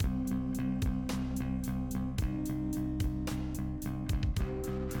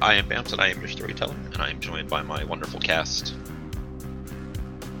I am Bams, and I am your storyteller, and I am joined by my wonderful cast.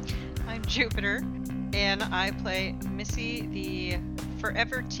 I'm Jupiter, and I play Missy, the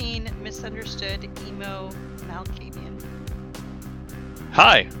forever teen misunderstood emo Malkavian.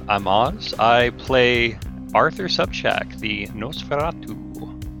 Hi, I'm Oz. I play Arthur Subchak, the Nosferatu.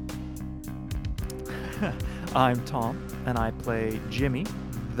 I'm Tom, and I play Jimmy,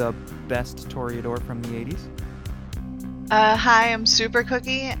 the best Toreador from the 80s. Hi, I'm Super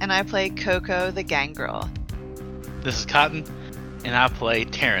Cookie, and I play Coco, the gang girl. This is Cotton, and I play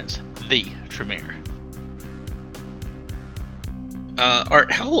Terrence, the Tremere. Art,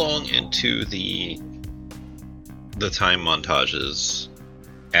 how long into the time montages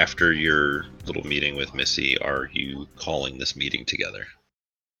after your little meeting with Missy are you calling this meeting together?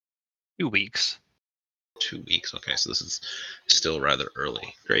 2 weeks. 2 weeks. Okay, so this is still rather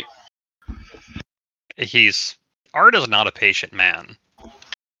early. Great. Art is not a patient man.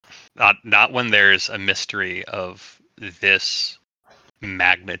 Not when there's a mystery of this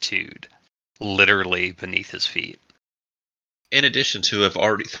magnitude literally beneath his feet. In addition to have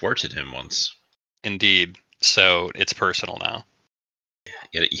already thwarted him once. Indeed. So it's personal now.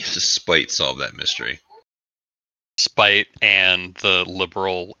 You have to spite solve that mystery. Spite and the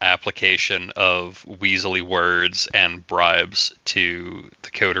liberal application of weaselly words and bribes to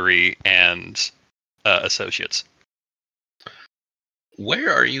the coterie and associates.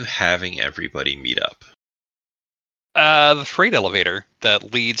 Where are you having everybody meet up? The freight elevator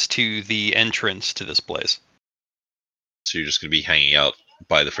that leads to the entrance to this place. So you're just going to be hanging out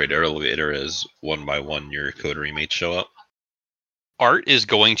by the freight elevator as one by one your coterie mates show up? Art is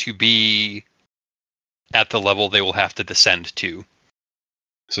going to be at the level they will have to descend to.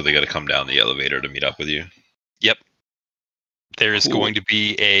 So they got to come down the elevator to meet up with you? Yep. There's Cool. going to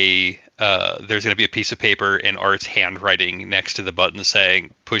be a piece of paper in Art's handwriting next to the button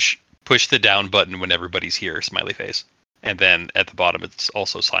saying push the down button when everybody's here, smiley face. And then at the bottom it's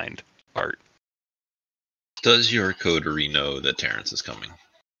also signed Art. Does your coterie know that Terrence is coming?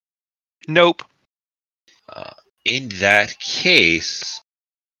 Nope. In that case,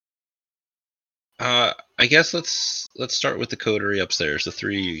 I guess let's start with the coterie upstairs, the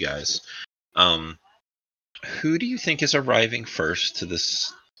three of you guys. Who do you think is arriving first to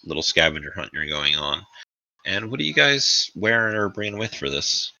this little scavenger hunt you're going on? And what are you guys wearing or bringing with for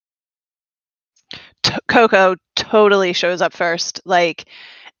this? Coco totally shows up first. Like,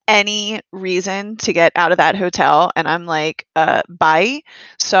 any reason to get out of that hotel, and I'm like, bye.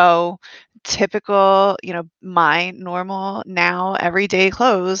 So typical, my normal now everyday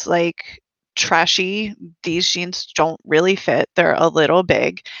clothes, like trashy, these jeans don't really fit, they're a little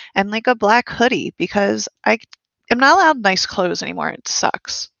big, and like a black hoodie because I am not allowed nice clothes anymore. It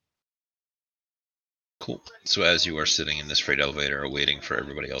sucks. Cool. So as you are sitting in this freight elevator waiting for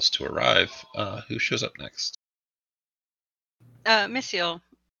everybody else to arrive, who shows up next? Missy will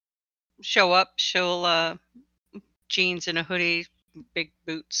show up. She'll jeans and a hoodie, big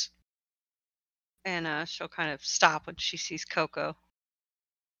boots, and she'll kind of stop when she sees Coco.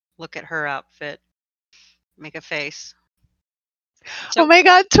 Look at her outfit, make a face. Oh my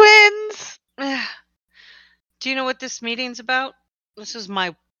god, twins! Do you know what this meeting's about? This is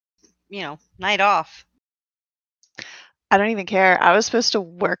my, night off. I don't even care. I was supposed to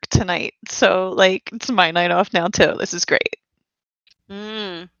work tonight, so like it's my night off now too. This is great.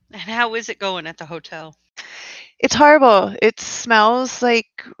 And how is it going at the hotel? It's horrible. It smells like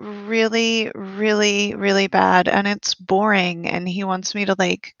really, really, really bad, and it's boring, and he wants me to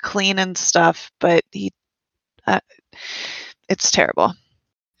like clean and stuff, but it's terrible.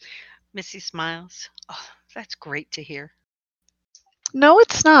 Missy smiles. Oh, that's great to hear. No,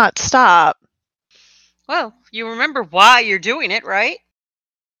 it's not. Stop. Well, you remember why you're doing it, right?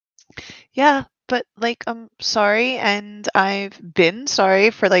 Yeah, but like I'm sorry, and I've been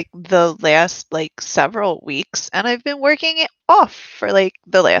sorry for like the last like several weeks, and I've been working it off for like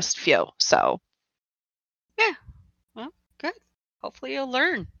the last few. So yeah, well, good. Hopefully you'll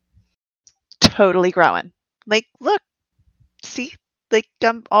learn. Totally growing. Like, look, see, like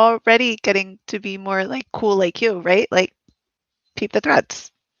I'm already getting to be more like cool like you, right? Like, peep the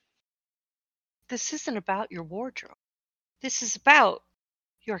threads. This isn't about your wardrobe. This is about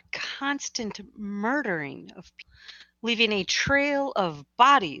your constant murdering of people, leaving a trail of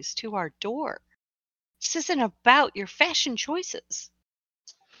bodies to our door. This isn't about your fashion choices.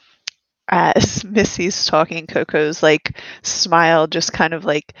 As Missy's talking, Coco's like smile just kind of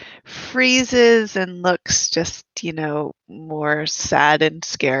like freezes and looks just, more sad and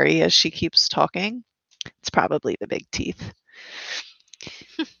scary as she keeps talking. It's probably the big teeth.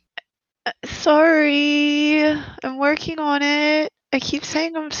 Sorry, I'm working on it. I keep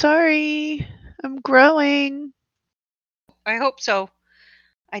saying I'm sorry. I'm growing. I hope so.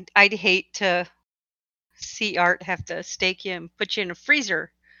 I'd hate to see Art have to stake you and put you in a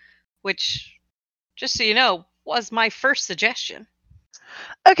freezer, which, just so you know, was my first suggestion.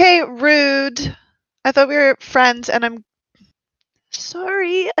 Okay, rude. I thought we were friends, and I'm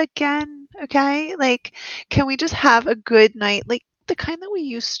sorry again, okay? Like, can we just have a good night? Like, the kind that we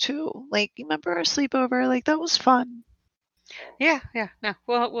used to. Like, you remember our sleepover? Like, that was fun. Yeah. No,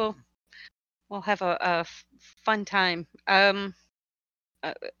 we'll have a fun time.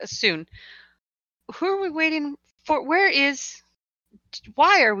 Soon. Who are we waiting for?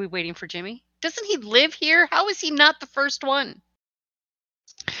 Why are we waiting for Jimmy? Doesn't he live here? How is he not the first one?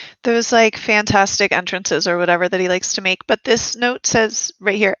 Those, like, fantastic entrances or whatever that he likes to make. But this note says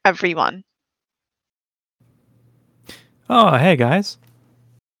right here, everyone. Oh, hey guys.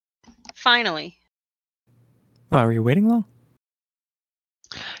 Finally. Wow, were you waiting long?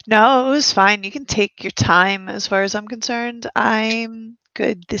 No, it was fine. You can take your time as far as I'm concerned. I'm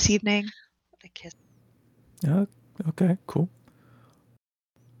good this evening. What a kiss. Okay, cool.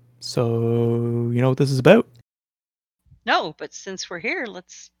 So, you know what this is about? No, but since we're here,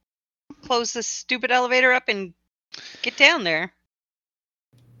 let's close this stupid elevator up and get down there.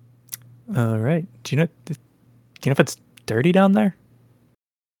 All right. Do you know if it's dirty down there?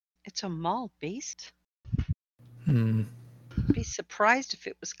 It's a mall based. Hmm. Be surprised if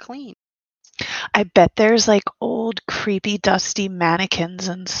it was clean. I bet there's like old, creepy, dusty mannequins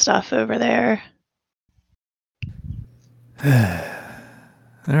and stuff over there.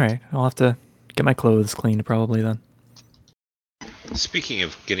 All right. I'll have to get my clothes cleaned probably then. Speaking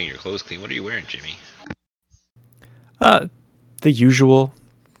of getting your clothes clean, what are you wearing, Jimmy? The usual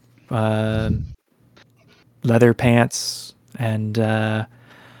leather pants and a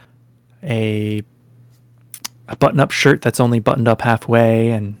button-up shirt that's only buttoned up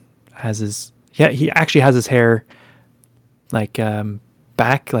halfway and he actually has his hair like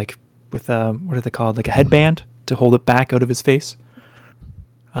back, like with what are they called, like a headband to hold it back out of his face,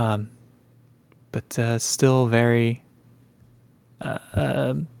 but still very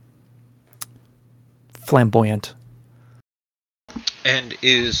flamboyant. And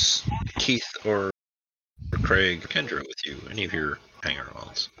is Keith or Craig Kendra with you? Any of your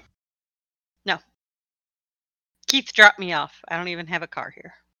hanger-ons? No. Keith dropped me off. I don't even have a car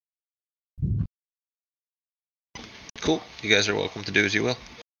here. Cool. You guys are welcome to do as you will.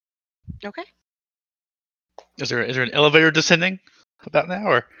 Okay. Is there an elevator descending about now,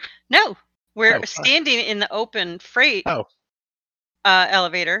 or? No, we're Oh, standing in the open freight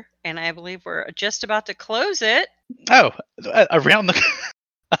elevator, and I believe we're just about to close it. Oh, around the.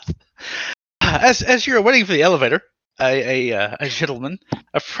 As you're waiting for the elevator, a gentleman,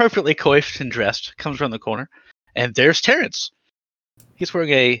 appropriately coiffed and dressed, comes around the corner, and there's Terrence. He's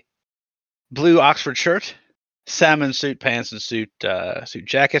wearing a blue Oxford shirt, salmon suit pants, and suit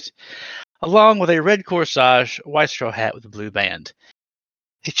jacket, along with a red corsage, white straw hat with a blue band.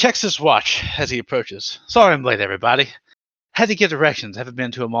 He checks his watch as he approaches. Sorry I'm late, everybody. Had to get directions. Haven't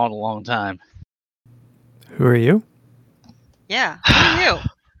been to a mall in a long time. Who are you? Yeah, who are you?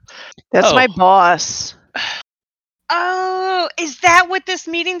 That's my boss. Oh, is that what this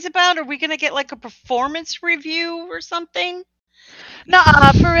meeting's about? Are we going to get like a performance review or something?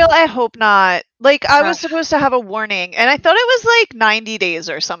 Nuh-uh, for real, I hope not. Like, I was supposed to have a warning, and I thought it was like 90 days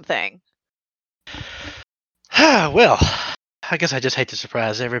or something. Well, I guess I just hate to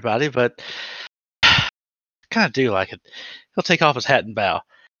surprise everybody, but kind of do like it. He'll take off his hat and bow.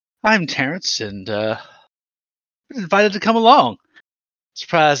 I'm Terrence, and been invited to come along.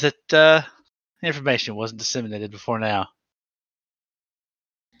 Surprised that information wasn't disseminated before now.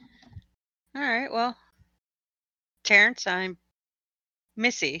 All right, well, Terrence, I'm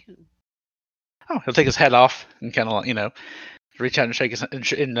Missy. Oh, he'll take his hat off and kind of, reach out and shake his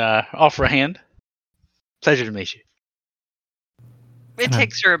and offer a hand. Pleasure to meet you. It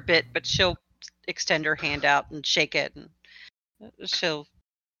takes her a bit, but she'll extend her hand out and shake it, and she'll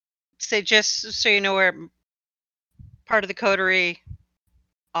say, just so you know, we're part of the coterie,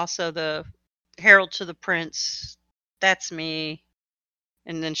 also the herald to the prince. That's me.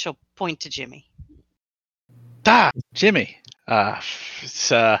 And then she'll point to Jimmy. Jimmy.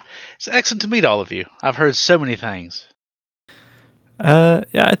 It's excellent to meet all of you. I've heard so many things. Yeah,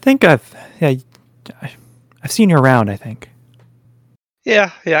 I think I've seen you around, I think.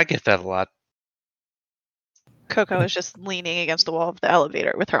 Yeah, I get that a lot. Coco is just leaning against the wall of the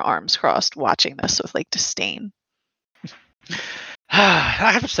elevator with her arms crossed, watching this with like disdain.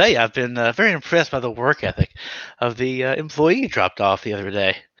 I have to say, I've been very impressed by the work ethic of the employee you dropped off the other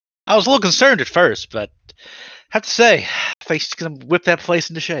day. I was a little concerned at first, but have to say, Face's gonna whip that place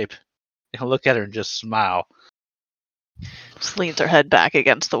into shape. He'll look at her and just smile. Just leans her head back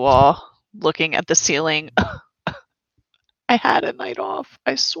against the wall, looking at the ceiling. I had a night off,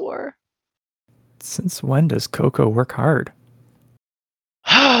 I swore. Since when does Coco work hard?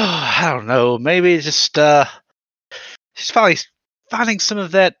 I don't know. Maybe it's just she's finally finding some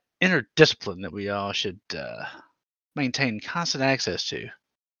of that inner discipline that we all should maintain constant access to.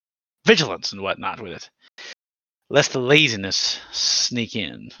 Vigilance and whatnot with it. Lest the laziness sneak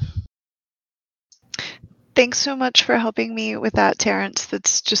in. Thanks so much for helping me with that, Terrence.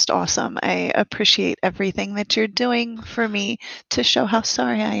 That's just awesome. I appreciate everything that you're doing for me to show how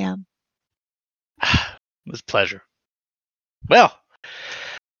sorry I am. It was a pleasure. Well,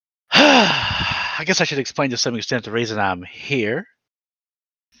 I guess I should explain to some extent the reason I'm here.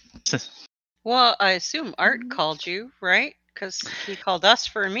 Well, I assume Art called you, right? Because he called us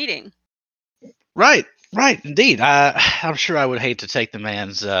for a meeting. Right, indeed. I'm sure I would hate to take the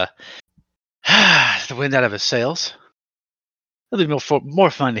man's the wind out of his sails. It'll be more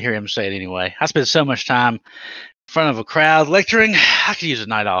fun to hear him say it anyway. I spend so much time in front of a crowd lecturing. I could use a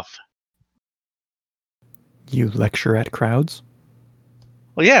night off. You lecture at crowds?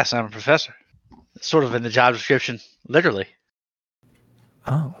 Well, yes, I'm a professor. It's sort of in the job description, literally.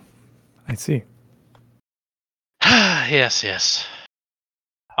 Oh, I see. Yes.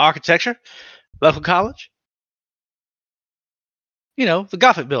 Architecture, local college. You know, the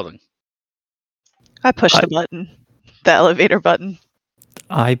Gothic building. I pushed the button, the elevator button.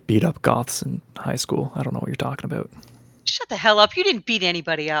 I beat up goths in high school. I don't know what you're talking about. Shut the hell up. You didn't beat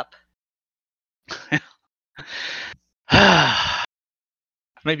anybody up.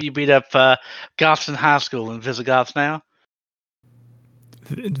 Maybe you beat up goths in high school and Visigoths now?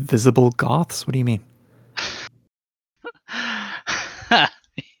 Invisible goths? What do you mean?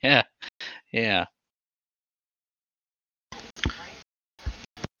 Yeah.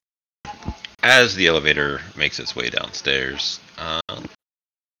 As the elevator makes its way downstairs,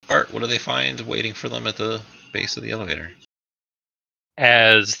 Art, what do they find waiting for them at the base of the elevator?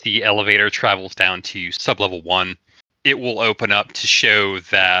 As the elevator travels down to sublevel 1, it will open up to show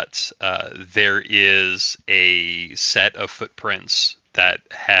that there is a set of footprints that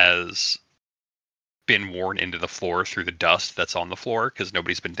has been worn into the floor through the dust that's on the floor, because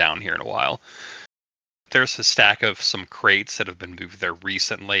nobody's been down here in a while. There's a stack of some crates that have been moved there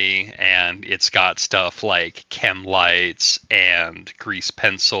recently, and it's got stuff like chem lights and grease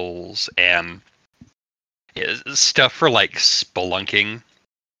pencils and stuff for like spelunking.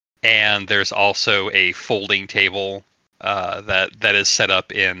 And there's also a folding table that is set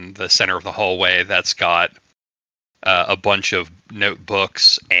up in the center of the hallway that's got a bunch of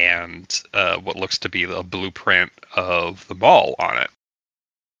notebooks and what looks to be a blueprint of the mall on it.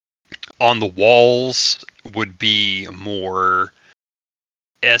 On the walls would be more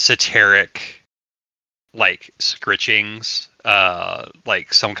esoteric, like scritchings,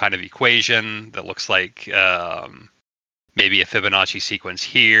 like some kind of equation that looks like maybe a Fibonacci sequence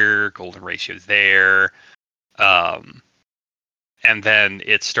here, golden ratio there. And then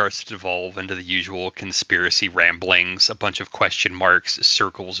it starts to devolve into the usual conspiracy ramblings, a bunch of question marks,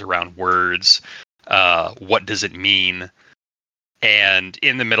 circles around words. What does it mean? And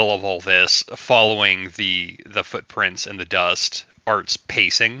in the middle of all this, following the footprints and the dust, Art's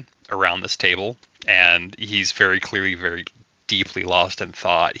pacing around this table, and he's very clearly, very deeply lost in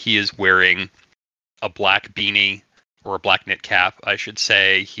thought. He is wearing a black beanie, or a black knit cap, I should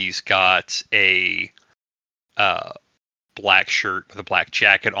say. He's got a black shirt with a black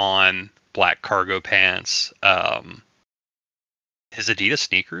jacket on, black cargo pants. His Adidas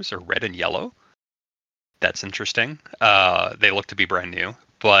sneakers are red and yellow. That's interesting. They look to be brand new,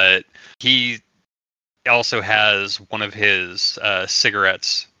 but he also has one of his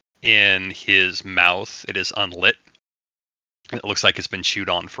cigarettes in his mouth. It is unlit. It looks like it's been chewed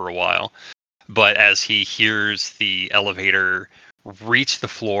on for a while. But as he hears the elevator reach the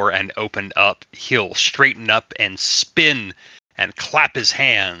floor and open up, he'll straighten up and spin and clap his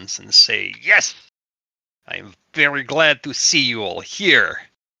hands and say, "Yes, I'm very glad to see you all here.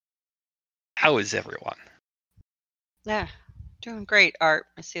 How is everyone?" Yeah, doing great, Art.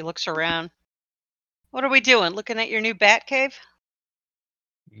 I see he looks around. What are we doing? Looking at your new bat cave?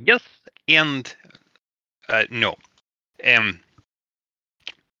 Yes, and no.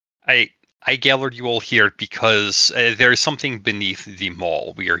 I gathered you all here because there is something beneath the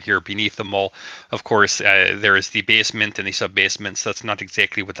mall. We are here beneath the mall. Of course, there is the basement and the sub-basements. That's not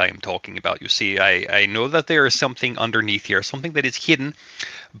exactly what I am talking about. You see, I know that there is something underneath here, something that is hidden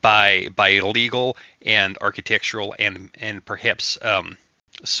by legal and architectural and perhaps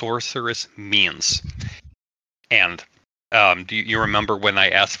sorcerous means. And do you remember when I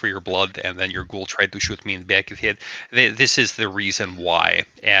asked for your blood and then your ghoul tried to shoot me in the back of the head? This is the reason why.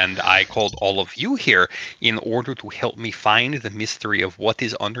 And I called all of you here in order to help me find the mystery of what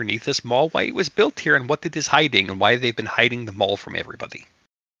is underneath this mall, why it was built here, and what it is hiding, and why they've been hiding the mall from everybody.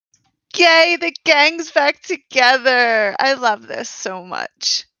 Yay, the gang's back together. I love this so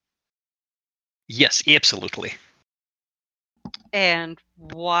much. Yes, absolutely. And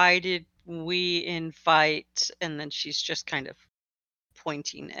why did we invite? And then she's just kind of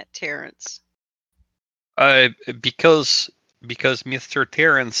pointing at Terrence. Because Mr.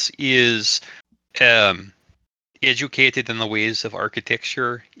 Terrence is educated in the ways of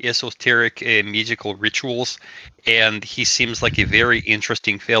architecture, esoteric magical rituals, and he seems like a very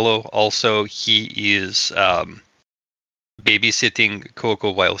interesting fellow. Also, he is babysitting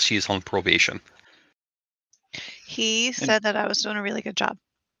Coco while she's on probation. He said that I was doing a really good job.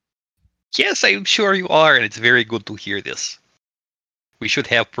 Yes, I'm sure you are, and it's very good to hear this. We should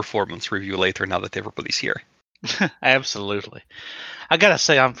have performance review later now that everybody's here. Absolutely. I gotta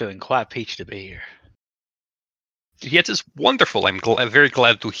say, I'm feeling quite peachy to be here. Yes, it's wonderful. I'm very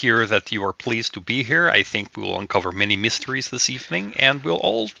glad to hear that you are pleased to be here. I think we will uncover many mysteries this evening, and we'll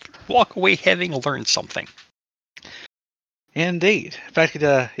all walk away having learned something. Indeed. In fact,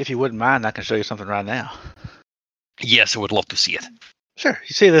 if you wouldn't mind, I can show you something right now. Yes, I would love to see it. Sure.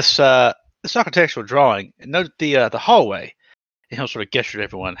 You see this this architectural drawing, and note the hallway. And he'll sort of gesture to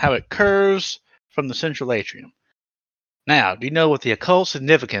everyone how it curves from the central atrium. Now, do you know what the occult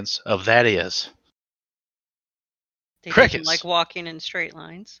significance of that is? They didn't Crickets. like walking in straight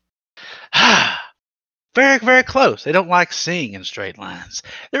lines. Very, very close. They don't like seeing in straight lines.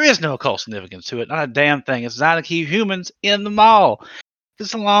 There is no occult significance to it. Not a damn thing. It's designed to keep humans in the mall.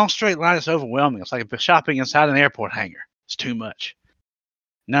 It's a long straight line. It's overwhelming. It's like shopping inside an airport hangar. It's too much.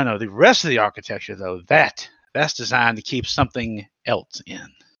 No. The rest of the architecture, though, that's designed to keep something else in.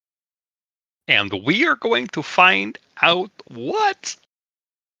 And we are going to find out what.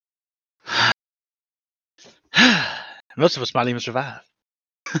 Most of us might even survive.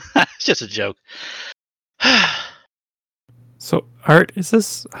 It's just a joke. So, Art, is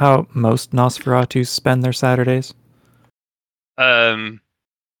this how most Nosferatu spend their Saturdays? No,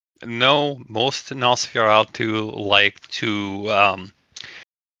 most Nosferatu like to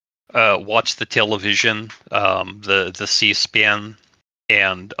watch the television, the C-SPAN,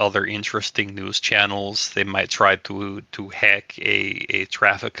 and other interesting news channels. They might try to hack a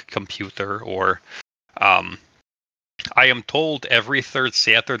traffic computer, or I am told every third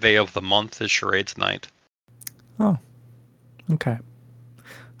Saturday of the month is charades night. Oh, okay.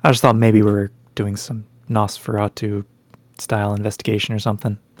 I just thought maybe we were doing some Nosferatu style investigation or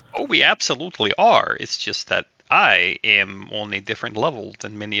something. Oh, we absolutely are. It's just that I am on a different level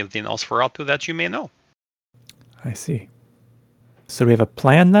than many of the Nosferatu that you may know. I see. So do we have a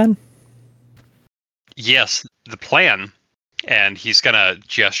plan then? Yes, the plan. And he's going to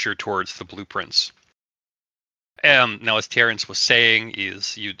gesture towards the blueprints. Now, as Terrence was saying,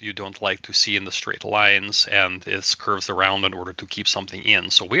 is you don't like to see in the straight lines, and it curves around in order to keep something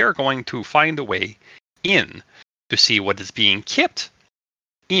in. So we are going to find a way in to see what is being kept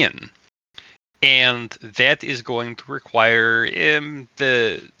in. And that is going to require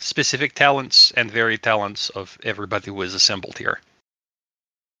the specific talents and varied talents of everybody who is assembled here.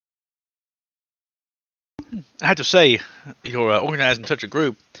 I have to say, you're organizing such a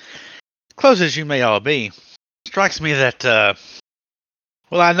group, close as you may all be, strikes me that,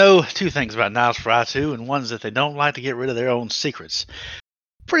 well, I know two things about Nosferatu, and one's that they don't like to get rid of their own secrets.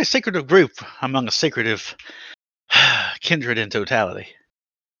 Pretty secretive group among a secretive kindred in totality.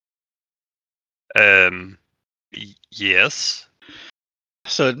 Yes.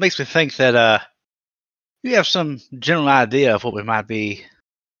 So it makes me think that you have some general idea of what we might be,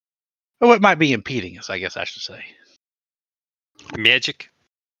 or what might be impeding us, I guess I should say. Magic?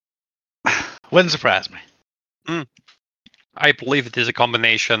 Wouldn't surprise me. I believe it is a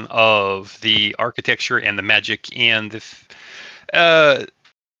combination of the architecture and the magic, and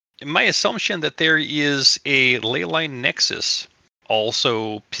my assumption that there is a ley line nexus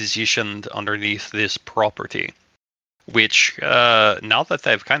also positioned underneath this property, which now that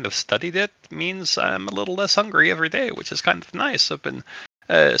I've kind of studied it, means I'm a little less hungry every day, which is kind of nice. I've been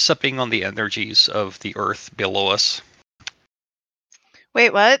supping on the energies of the earth below us.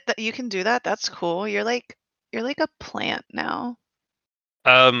 Wait, what? You can do that? That's cool. You're like a plant now.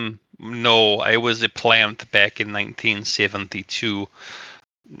 No, I was a plant back in 1972.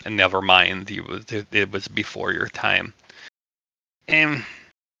 Never mind, it was before your time.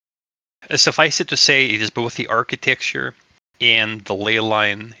 Suffice it to say, it is both the architecture in the ley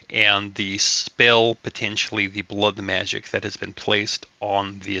line and the spell, potentially the blood magic that has been placed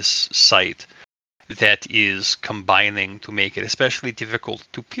on this site that is combining to make it especially difficult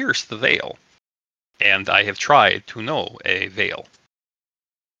to pierce the veil. And I have tried to know a veil.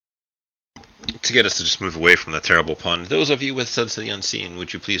 To get us to just move away from the terrible pun, those of you with Sense of the Unseen,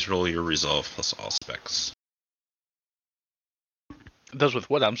 would you please roll your resolve plus all specs? Those with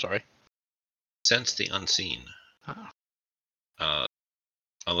what? I'm sorry. Sense the Unseen. Oh.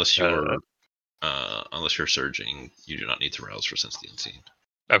 Unless you're surging, you do not need to rouse for Sense the Unseen.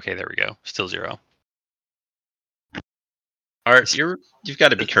 Okay, there we go. Still 0. Art, you've got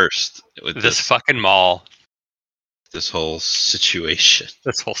to be cursed with This fucking mall. this whole situation.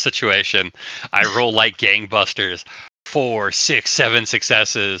 This whole situation. I roll like gangbusters. 4, 6, 7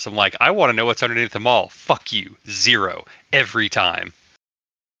 successes. I'm like, I want to know what's underneath the mall. Fuck you. 0 every time.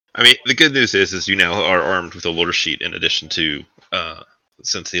 I mean, the good news is you now are armed with a lore sheet in addition to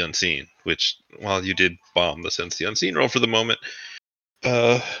Sense the Unseen, which, while you did bomb the Sense the Unseen roll for the moment,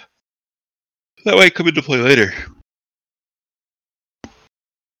 that might come into play later.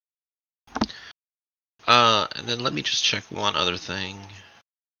 And then let me just check one other thing.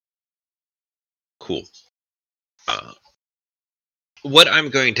 Cool. What I'm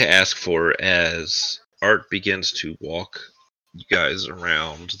going to ask for as Art begins to walk you guys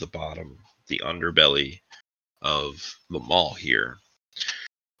around the bottom, the underbelly of the mall here.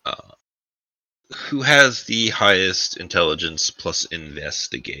 Who has the highest intelligence plus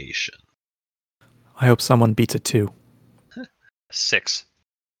investigation? I hope someone beats it too. 6.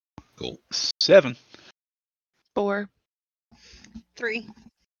 Cool. 7. 4. 3.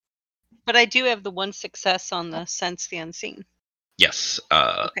 But I do have the 1 success on the Sense the Unseen. Yes.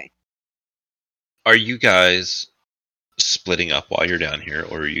 Okay. Are you guys splitting up while you're down here,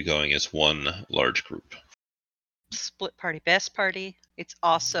 or are you going as one large group? Split party, best party. It's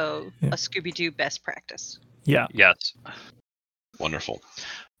also Yeah. a Scooby-Doo best practice. Yeah. Yes. Wonderful.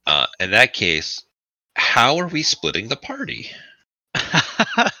 In that case, how are we splitting the party?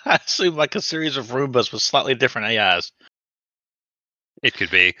 I assume like a series of Roombas with slightly different AIs. It could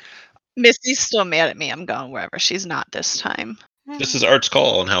be. Missy's still mad at me. I'm going wherever she's not this time. This is Art's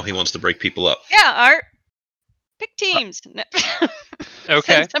call on how he wants to break people up. Yeah, Art. Pick teams. No.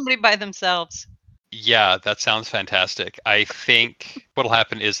 Okay. Send somebody by themselves. Yeah, that sounds fantastic. I think what'll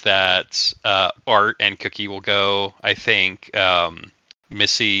happen is that Art and Cookie will go. I think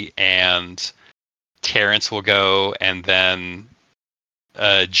Missy and Terrence will go, and then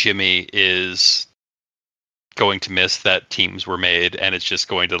Jimmy is going to miss that teams were made, and it's just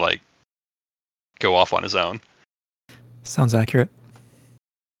going to like go off on his own. Sounds accurate.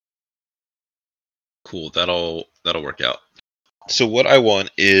 Cool. That'll work out. So what I want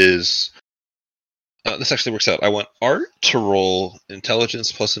is this actually works out. I want Art to roll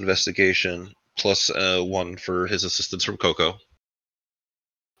intelligence plus investigation plus 1 for his assistance from Coco. I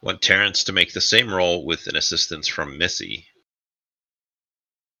want Terrence to make the same roll with an assistance from Missy.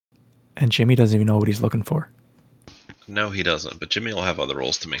 And Jimmy doesn't even know what he's looking for. No, he doesn't. But Jimmy will have other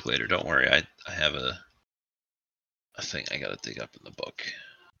rolls to make later. Don't worry. I have a thing I gotta dig up in the book.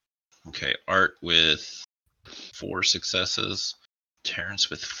 Okay, Art with 4 successes.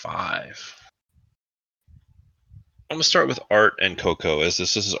 Terrence with 5. I'm gonna start with Art and Coco, as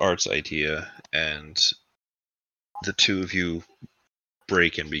this is Art's idea, and the two of you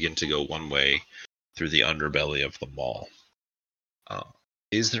break and begin to go one way through the underbelly of the mall.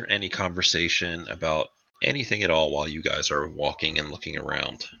 Is there any conversation about anything at all while you guys are walking and looking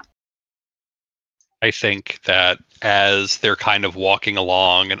around? I think that as they're kind of walking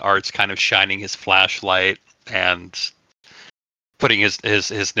along and Art's kind of shining his flashlight and putting his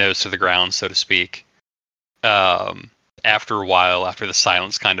nose to the ground, so to speak, after a while, after the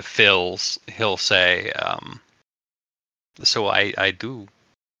silence kind of fills, he'll say, so I do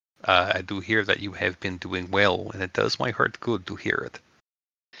hear that you have been doing well, and it does my heart good to hear it.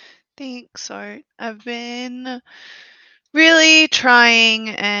 Thanks, Art. I've been really trying,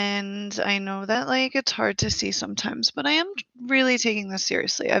 and I know that like it's hard to see sometimes, but I am really taking this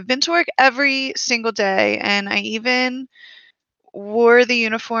seriously. I've been to work every single day, and I even wore the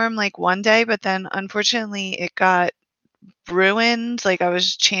uniform like one day, but then unfortunately it got ruined. Like I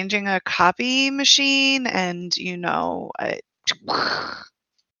was changing a copy machine, and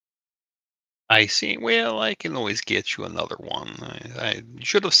I see. Well, I can always get you another one. I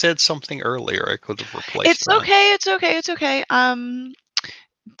should have said something earlier. I could have replaced it's that. okay. It's okay. It's okay.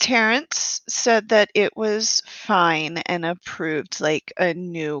 Terrence said that it was fine and approved like a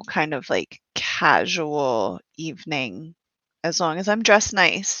new kind of like casual evening as long as I'm dressed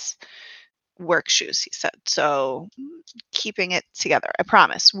nice work shoes, he said. So keeping it together. I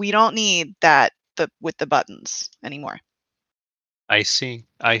promise. We don't need that with the buttons anymore. I see.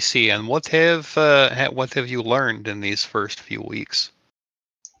 And what have you learned in these first few weeks?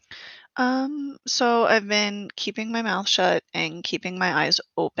 So I've been keeping my mouth shut and keeping my eyes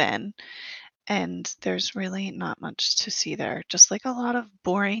open, and there's really not much to see there. Just like a lot of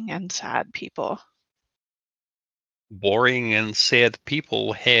boring and sad people. Boring and sad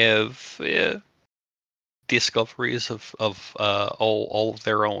people have discoveries of all of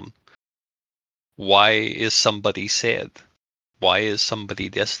their own. Why is somebody sad? Why is somebody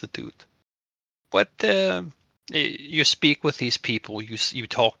destitute? But you speak with these people, you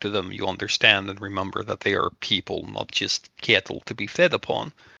talk to them, you understand and remember that they are people, not just cattle to be fed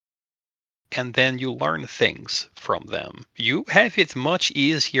upon. And then you learn things from them. You have it much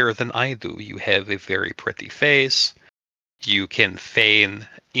easier than I do. You have a very pretty face. You can feign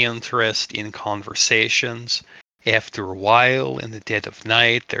interest in conversations. After a while, in the dead of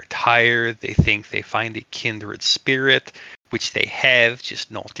night, they're tired. They think they find a kindred spirit, which they have,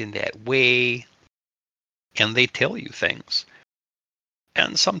 just not in that way. And they tell you things.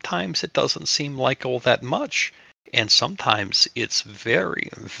 And sometimes it doesn't seem like all that much. And sometimes it's very,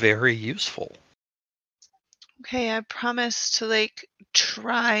 very useful. Okay, I promise to like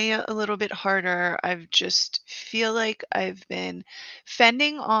try a little bit harder. I've just feel like I've been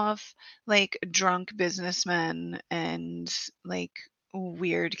fending off like drunk businessmen and like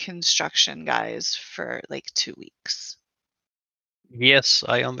weird construction guys for like 2 weeks. Yes,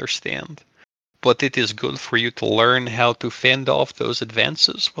 I understand. But it is good for you to learn how to fend off those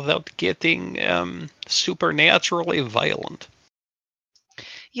advances without getting supernaturally violent.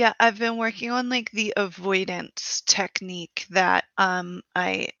 Yeah, I've been working on like the avoidance technique that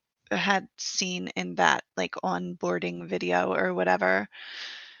I had seen in that like onboarding video or whatever,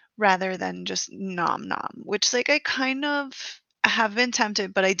 rather than just nom nom, which like I kind of have been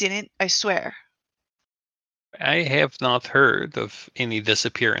tempted, but I didn't, I swear. I have not heard of any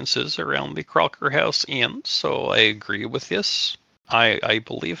disappearances around the Crocker House Inn, so I agree with this. I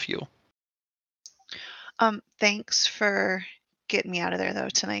believe you. Thanks for getting me out of there though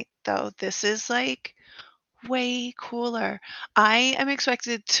tonight though. This is like way cooler. I am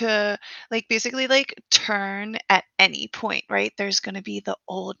expected to like basically like turn at any point, right? There's going to be the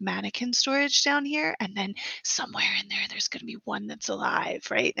old mannequin storage down here, and then somewhere in there there's going to be one that's alive,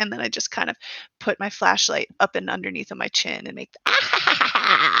 right? And then I just kind of put my flashlight up and underneath of my chin and make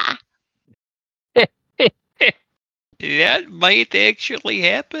the That might actually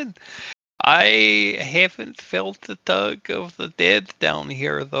happen. I haven't felt the tug of the dead down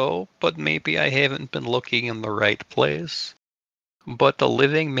here, though, but maybe I haven't been looking in the right place. But a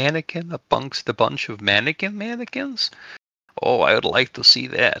living mannequin amongst a bunch of mannequins? Oh, I would like to see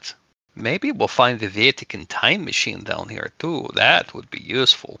that. Maybe we'll find the Vatican time machine down here, too. That would be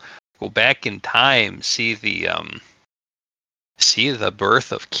useful. Go back in time, see the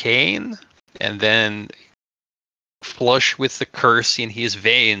birth of Cain, and then flush with the curse in his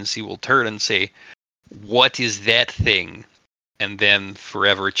veins, he will turn and say, "What is that thing?" And then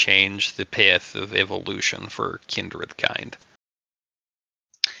forever change the path of evolution for kindred kind.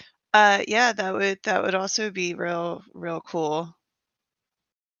 yeah, that would also be real cool.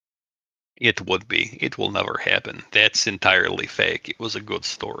 It would be. It will never happen. That's entirely fake. It was a good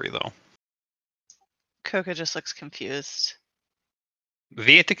story, though. Coca just looks confused.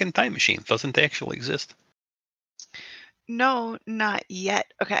 Vatican time machine doesn't actually exist. No, not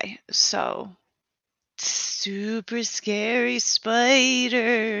yet. Okay, so super scary spiders.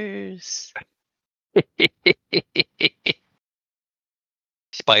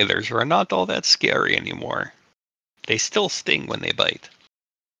 Spiders are not all that scary anymore. They still sting when they bite.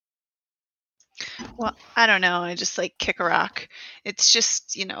 Well, I don't know. I just like kick a rock. It's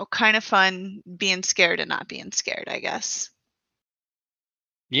just, kind of fun being scared and not being scared, I guess.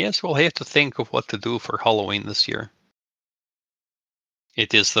 Yes, we'll have to think of what to do for Halloween this year.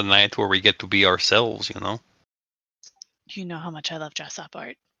 It is the night where we get to be ourselves, you know? You know how much I love dress up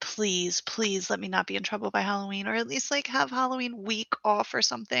art. Please, please let me not be in trouble by Halloween, or at least like have Halloween week off or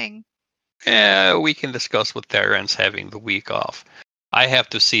something. Yeah, we can discuss with Terrence having the week off. I have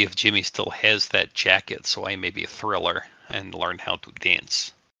to see if Jimmy still has that jacket, so I may be a thriller and learn how to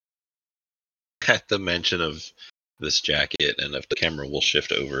dance. At the mention of this jacket, and if the camera will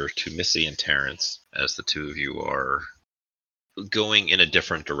shift over to Missy and Terrence as the two of you are going in a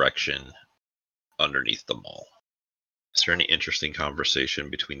different direction underneath the mall. Is there any interesting conversation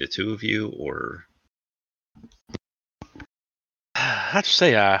between the two of you, or? I have to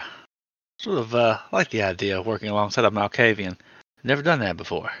say, I sort of like the idea of working alongside a Malkavian. Never done that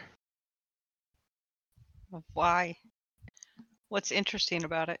before. Why? What's interesting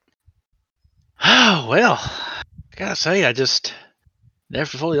about it? Oh, well, I gotta say, I just never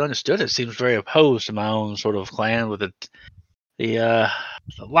fully understood it. Seems very opposed to my own sort of clan with the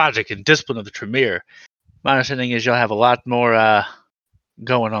logic and discipline of the Tremere. My understanding is y'all have a lot more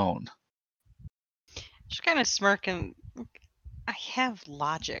going on. Just kind of smirking. I have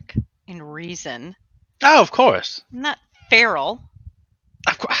logic and reason. Oh, of course. I'm not feral.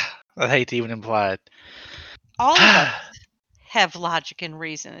 Of course. I hate to even imply it. All of us have logic and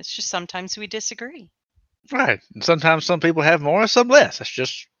reason. It's just sometimes we disagree. Right. And sometimes some people have more, some less. That's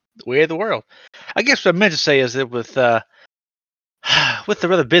just the way of the world. I guess what I meant to say is that with the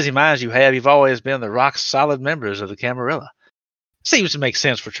rather busy minds you have, you've always been the rock solid members of the Camarilla. Seems to make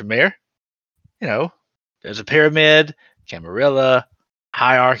sense for Tremere. You know, there's a pyramid, Camarilla,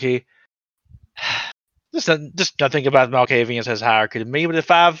 hierarchy. Just nothing about the Malkavians has hierarchy to me, but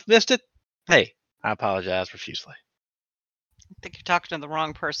if I've missed it, hey, I apologize profusely. I think you're talking to the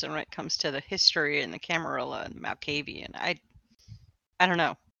wrong person when it comes to the history and the Camarilla and the Malkavian. I don't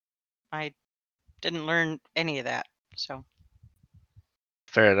know. I didn't learn any of that. So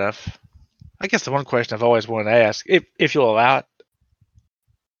Fair enough. I guess the one question I've always wanted to ask, if you'll allow it,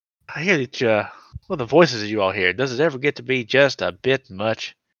 I hear that the voices that you all hear, does it ever get to be just a bit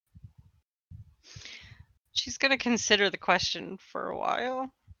much? she's gonna consider the question for a while.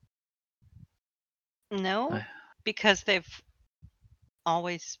 No, I- because they've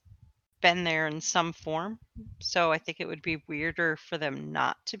always been there in some form. So I think it would be weirder for them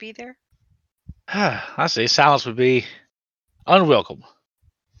not to be there. I see. Silence would be unwelcome.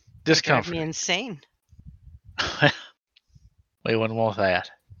 It'd drive me Discomforting. insane. We wouldn't want that.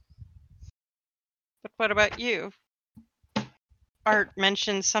 But what about you? Art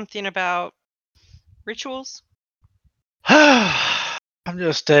mentioned something about rituals. I'm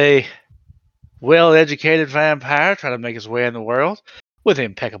just a well-educated vampire trying to make his way in the world with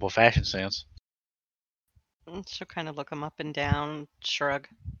impeccable fashion sense. She'll kind of look him up and down, shrug,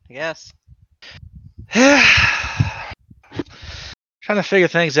 I guess. Trying to figure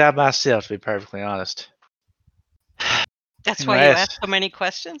things out myself, to be perfectly honest. That's You why know, you ask- ask so many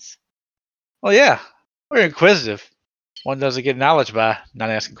questions? Well, yeah, we're inquisitive. One doesn't get knowledge by not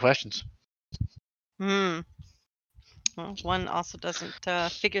asking questions. Well, one also doesn't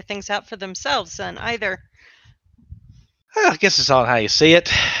figure things out for themselves then either. Well, I guess it's all how you see it.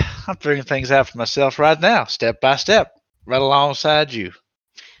 I'm figuring things out for myself right now, step by step, right alongside you.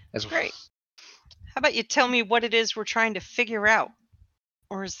 As Great. How about you tell me what it is we're trying to figure out?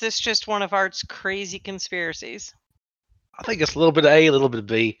 Or is this just one of Art's crazy conspiracies? I think it's a little bit of A, a little bit of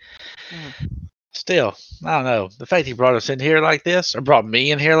B. Mm. Still, I don't know. The fact he brought us in here like this, or brought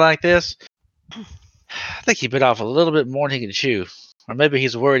me in here like this, I think he bit off a little bit more than he can chew. Or maybe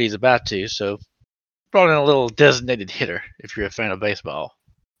he's worried he's about to, so brought in a little designated hitter, if you're a fan of baseball.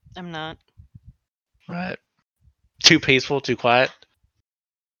 I'm not. Right. Too peaceful, too quiet.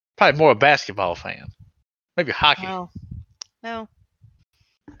 Probably more a basketball fan. Maybe hockey. Oh, no.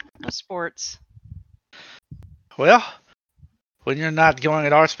 No sports. Well, when you're not going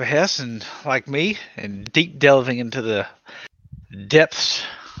at Art's behest and like me and deep delving into the depths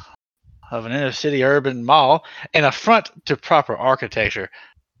of an inner city urban mall, an affront to proper architecture,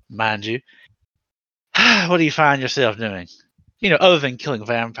 mind you, what do you find yourself doing? You know, other than killing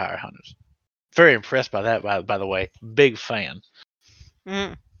vampire hunters. Very impressed by that, by the way. Big fan.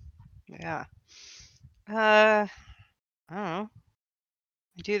 Yeah. I don't know.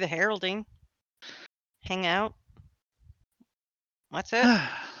 I do the heralding. Hang out. That's it.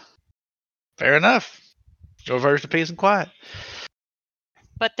 Fair enough. Your version of peace and quiet.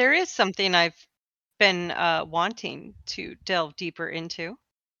 But there is something I've been wanting to delve deeper into.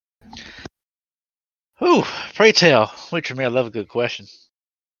 Ooh, pray tell. Wait for me, I love a good question.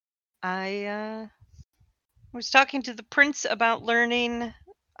 I was talking to the prince about learning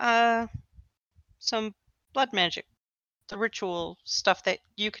some blood magic, the ritual stuff that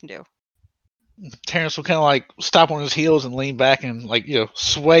you can do. Terrence will kind of like stop on his heels and lean back and like,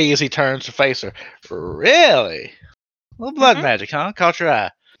 sway as he turns to face her. Really? A little blood magic, huh? Caught your eye.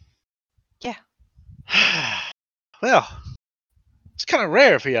 Yeah. Well, it's kind of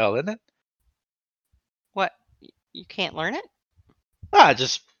rare for y'all, isn't it? What? You can't learn it? I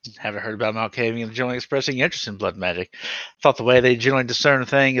just haven't heard about Malkavians generally expressing interest in blood magic. Thought the way they generally discern a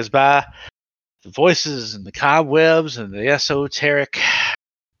thing is by the voices and the cobwebs and the esoteric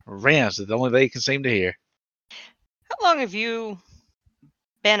rants that only they can seem to hear. How long have you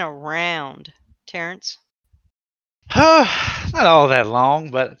been around, Terrence? Not all that long,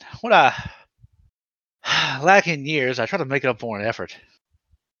 but what I lack in years, I try to make up for in effort.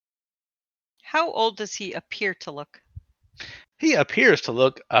 How old does he appear to look? He appears to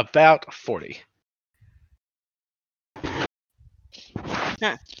look about 40.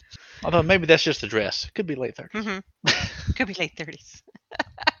 Huh. Although maybe that's just the dress. Could be late 30s. Mm-hmm. Could be late 30s.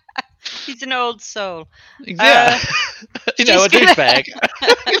 He's an old soul. Yeah. You know, a he's gonna- douchebag.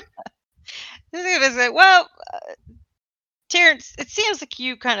 He's gonna say, well, Terrence, it seems like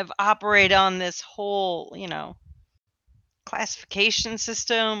you kind of operate on this whole, classification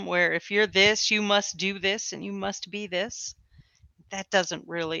system where if you're this, you must do this and you must be this. That doesn't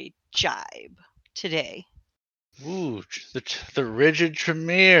really jibe today. Ooh, the rigid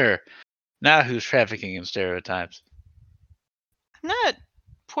Tremere. Now who's trafficking in stereotypes? I'm not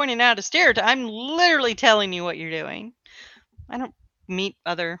pointing out a stereotype. I'm literally telling you what you're doing. I don't meet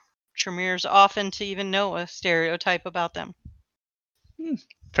other Tremeres often to even know a stereotype about them.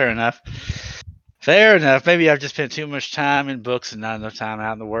 Fair enough. Fair enough. Maybe I've just spent too much time in books and not enough time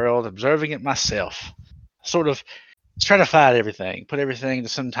out in the world observing it myself. Sort of stratified everything, put everything into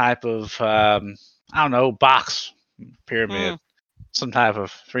some type of, box, pyramid, some type of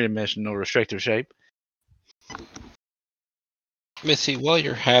three-dimensional restrictive shape. Missy, while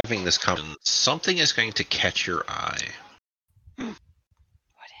you're having this conversation, something is going to catch your eye.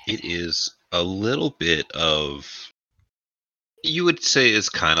 It is a little bit of, you would say, is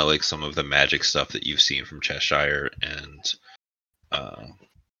kind of like some of the magic stuff that you've seen from Cheshire, and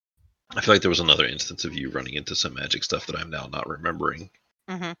I feel like there was another instance of you running into some magic stuff that I'm now not remembering.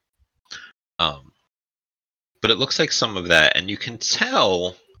 Mm-hmm. But it looks like some of that, and you can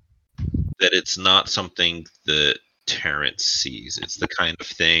tell that it's not something that Terrence sees. It's the kind of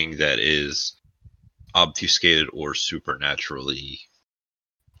thing that is obfuscated or supernaturally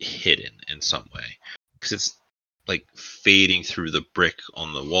hidden in some way. Because it's like fading through the brick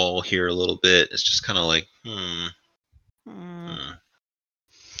on the wall here a little bit. It's just kind of like,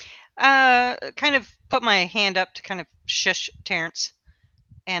 Kind of put my hand up to kind of shush Terrence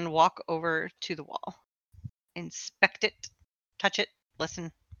and walk over to the wall. Inspect it, touch it,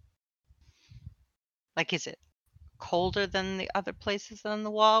 listen. Like, is it colder than the other places on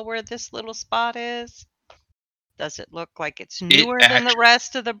the wall where this little spot is? Does it look like it's newer than the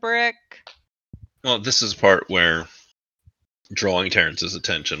rest of the brick? Well, this is the part where drawing Terrence's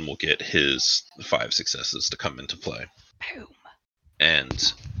attention will get his 5 successes to come into play. Boom.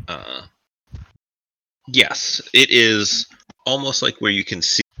 And yes, it is almost like where you can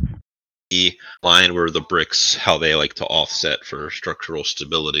see the line where the bricks, how they like to offset for structural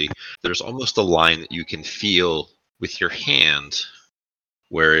stability. There's almost a line that you can feel with your hand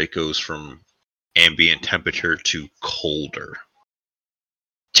where it goes from ambient temperature to colder.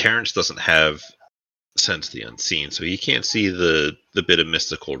 Terrence doesn't have sense the unseen, so he can't see the bit of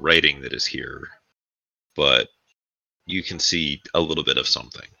mystical writing that is here, but you can see a little bit of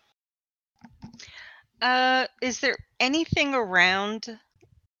something. Is there anything around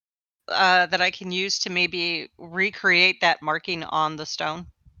that I can use to maybe recreate that marking on the stone,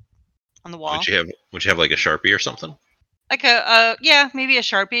 on the wall? Would you have like a Sharpie or something? Like maybe a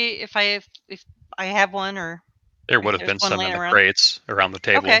Sharpie if I have one, or there would have been some in the crates around the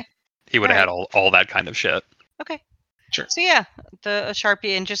table. Okay. He would have had all that kind of shit. Okay. Sure. So yeah, a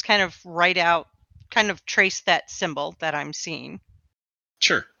Sharpie, and just kind of write out, kind of trace that symbol that I'm seeing.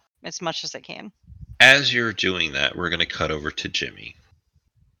 Sure. As much as I can. As you're doing that, we're going to cut over to Jimmy.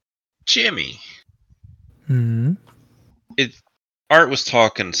 Jimmy. Hmm. Art was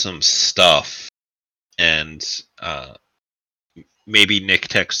talking some stuff, and maybe Nick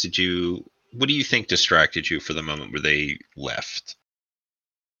texted you. What do you think distracted you for the moment where they left?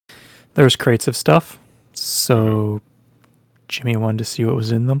 There's crates of stuff, so Jimmy wanted to see what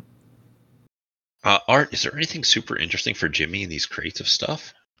was in them. Art, is there anything super interesting for Jimmy in these crates of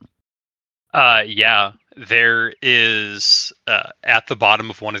stuff? Yeah, there is at the bottom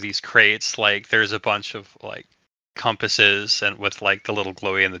of one of these crates, like there's a bunch of like compasses and with like the little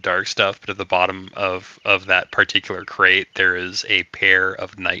glowy in the dark stuff, but at the bottom of that particular crate there is a pair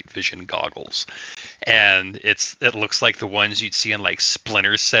of night vision goggles, and it looks like the ones you'd see in like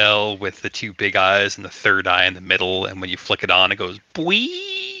Splinter Cell with the 2 big eyes and the third eye in the middle, and when you flick it on it goes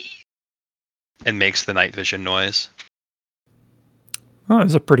boing and makes the night vision noise. Oh,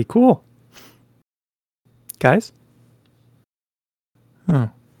 those are pretty cool. Guys? Oh,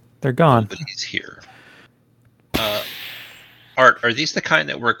 they're gone. Nobody's here. Art, are these the kind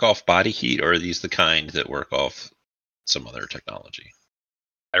that work off body heat, or are these the kind that work off some other technology?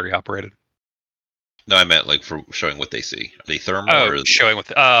 Battery operated. No, I meant like for showing what they see. Are they thermal Oh, or showing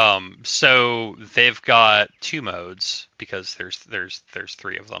with so they've got two modes because there's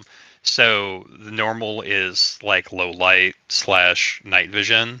three of them. So the normal is like low light / night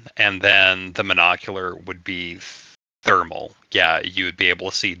vision, and then the monocular would be thermal. Yeah, you would be able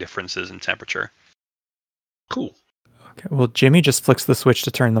to see differences in temperature. cool? Okay. Well, Jimmy just flicks the switch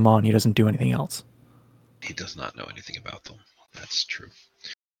to turn them on. He doesn't do anything else. He does not know anything about them. That's true.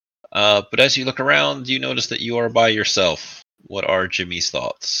 But as you look around, you notice that you are by yourself. What are Jimmy's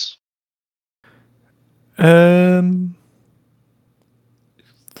thoughts?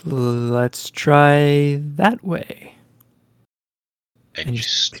 Let's try that way. And And you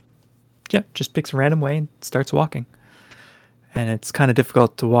just picks a random way and starts walking. And it's kind of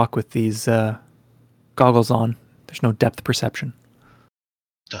difficult to walk with these goggles on. There's no depth perception.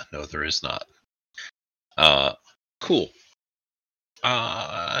 no, there is not. Cool.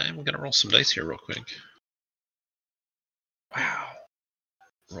 I'm gonna roll some dice here real quick. Wow.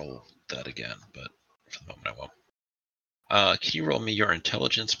 Roll that again, but for the moment I won't. Can you roll me your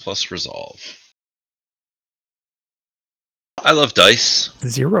intelligence plus resolve? I love dice.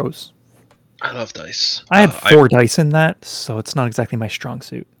 Zeros. I love dice. I had 4 dice in that, so it's not exactly my strong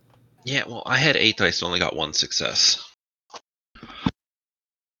suit. Yeah, well, I had 8 dice and only got 1 success.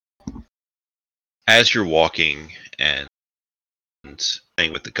 As you're walking and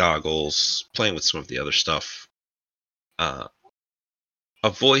playing with the goggles, playing with some of the other stuff, a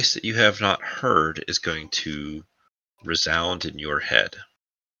voice that you have not heard is going to resound in your head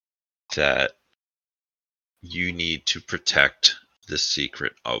that you need to protect the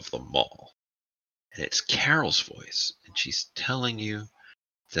secret of the mall. And it's Carol's voice, and she's telling you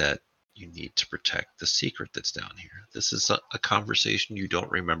that you need to protect the secret that's down here. This is a conversation you don't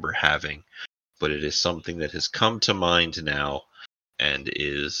remember having, but it is something that has come to mind now and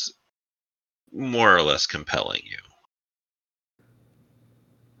is more or less compelling you.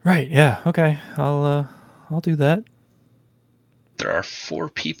 Right, yeah, okay. I'll do that. There are 4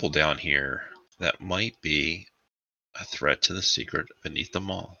 people down here that might be a threat to the secret beneath the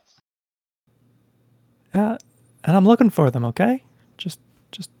mall. And I'm looking for them, okay? Just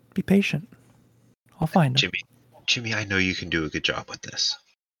be patient. I'll find them. Jimmy, I know you can do a good job with this.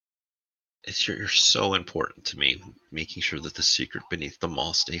 You're so important to me, making sure that the secret beneath the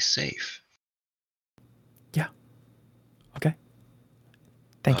mall stays safe. Yeah. Okay.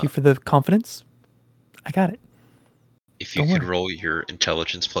 Thank you for the confidence. I got it. If you could roll your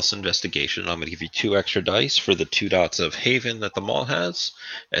intelligence plus investigation, I'm going to give you 2 extra dice for the 2 dots of haven that the mall has,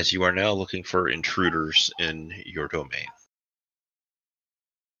 as you are now looking for intruders in your domain.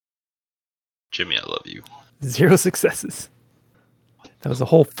 Jimmy, I love you. 0 successes. That was a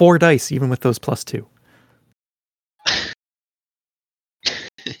whole 4 dice, even with those +2.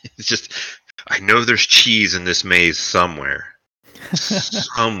 It's just, I know there's cheese in this maze somewhere.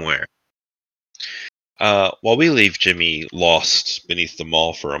 Somewhere. While we leave Jimmy lost beneath the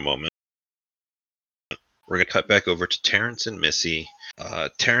mall for a moment, we're going to cut back over to Terrence and Missy.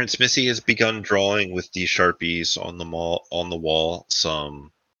 Missy has begun drawing with these Sharpies on the wall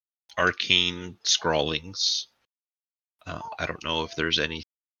some arcane scrawlings. I don't know if there's anything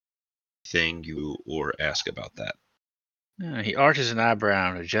you or ask about that. He arches an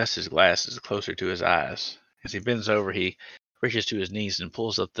eyebrow and adjusts his glasses closer to his eyes. As he bends over, he reaches to his knees and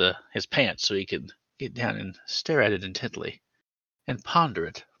pulls up his pants so he can get down and stare at it intently and ponder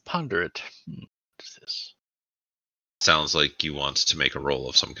it. What is this? Sounds like you want to make a roll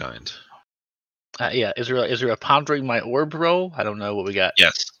of some kind. Yeah, is there a pondering my orb roll? I don't know what we got.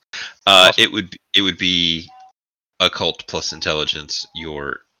 Yes. Awesome. It would be occult plus intelligence.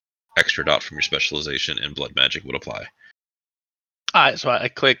 Your extra dot from your specialization in blood magic would apply. All right, so I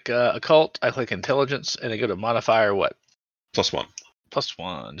click occult, I click intelligence, and I go to modifier what? +1.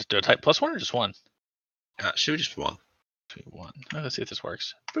 +1. Do I type +1 or just 1? Should we just 1? 1. Let's see if this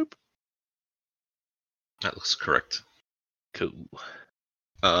works. Boop. That looks correct. Cool.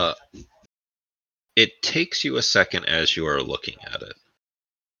 It takes you a second as you are looking at it.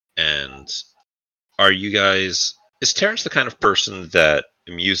 And is Terrence the kind of person that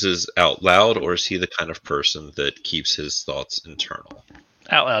muses out loud, or is he the kind of person that keeps his thoughts internal?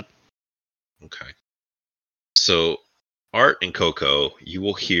 Out loud. Okay. So, Art and Coco, you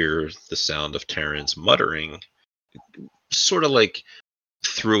will hear the sound of Terrence muttering, sort of like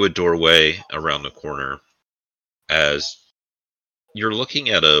through a doorway around the corner, as you're looking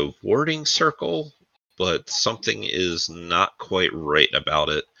at a warding circle, but something is not quite right about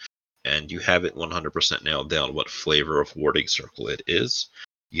it, and you haven't 100% nailed down what flavor of warding circle it is.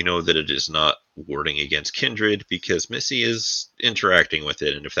 You know that it is not warding against kindred because Missy is interacting with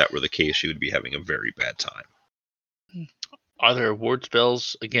it, and if that were the case, she would be having a very bad time. Are there ward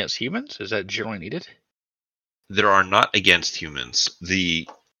spells against humans? Is that generally needed? There are not against humans.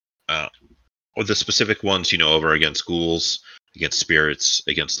 Or the specific ones you know of are against ghouls, against spirits,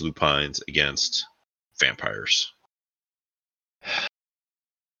 against lupines, against vampires.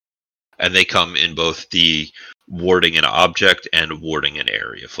 And they come in both the warding an object and warding an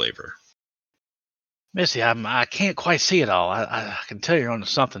area flavor. Missy, I can't quite see it all. I can tell you're onto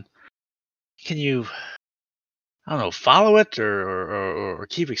something. Can you, I don't know, follow it or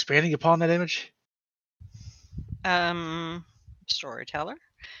keep expanding upon that image? Storyteller.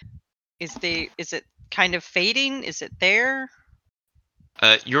 Is it kind of fading? Is it there?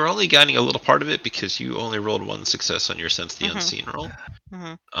 You're only guiding a little part of it because you only rolled one success on your Sense the Unseen roll.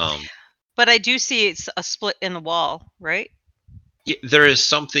 But I do see it's a split in the wall, right? Yeah, there is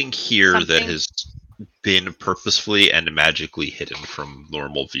something here that Something? has been purposefully and magically hidden from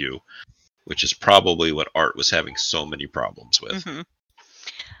normal view, which is probably what Art was having so many problems with.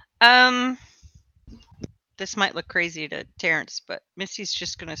 This might look crazy to Terrence, but Missy's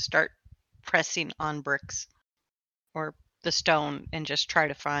just going to start pressing on bricks or the stone and just try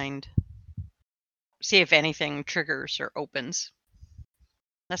to see if anything triggers or opens.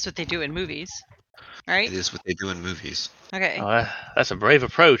 That's what they do in movies, right? It is what they do in movies. Okay. Oh, that's a brave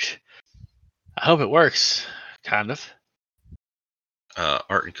approach. I hope it works. Kind of.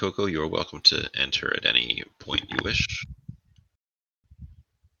 Art and Coco, you are welcome to enter at any point you wish.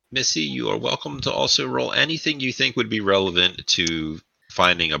 Missy, you are welcome to also roll anything you think would be relevant to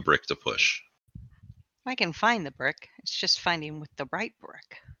finding a brick to push. I can find the brick. It's just finding with the right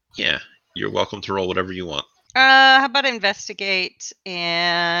brick. Yeah, you're welcome to roll whatever you want. How about investigate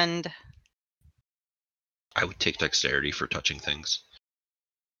and... I would take dexterity for touching things.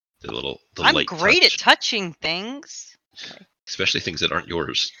 The I'm light great touch, at touching things. especially things that aren't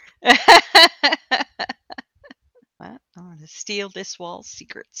yours. I'm going to steal this wall's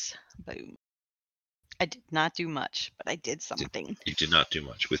secrets. Boom. I did not do much, but I did something. You did not do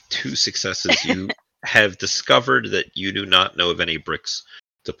much. With 2 successes, you have discovered that you do not know of any bricks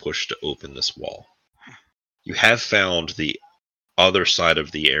to push to open this wall. You have found the other side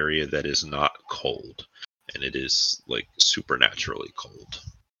of the area that is not cold, and it is like supernaturally cold.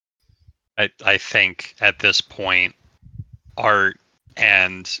 I think at this point, Art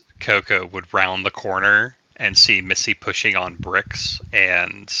and Coco would round the corner and see Missy pushing on bricks,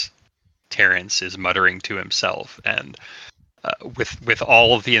 and Terrence is muttering to himself. And with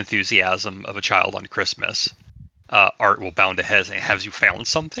all of the enthusiasm of a child on Christmas, Art will bound ahead saying, "Have you found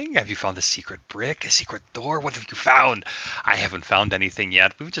something? Have you found a secret brick, a secret door? What have you found?" "I haven't found anything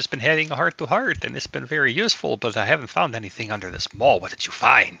yet. We've just been heading heart to heart, and it's been very useful, but I haven't found anything under this mall. What did you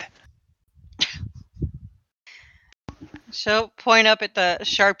find?" She'll point up at the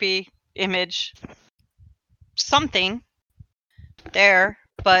Sharpie image. Something there,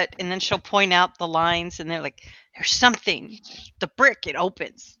 and then she'll point out the lines, and they're like, "There's something. The brick, it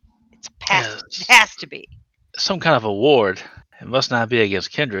opens. It's past. Yes. It has to be." Some kind of a ward. It must not be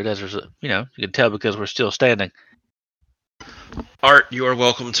against kindred, as there's you can tell because we're still standing. Art, you are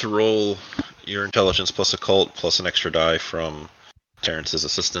welcome to roll your intelligence plus occult plus an extra die from Terrence's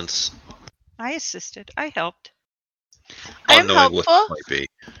assistance. I assisted. I helped. I'm Unknowing what helpful. this might be.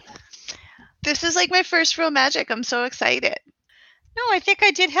 This is like my first real magic. I'm so excited. No, I think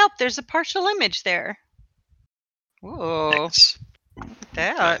I did help. There's a partial image there. Whoa. Nice. Look at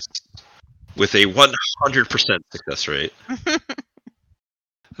that. Nice. With a 100% success rate.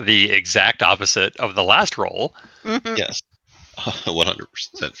 The exact opposite of the last roll. Yes.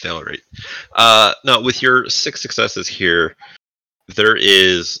 100% fail rate. No, with your 6 successes here, there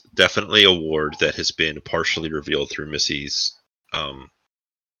is definitely a ward that has been partially revealed through Missy's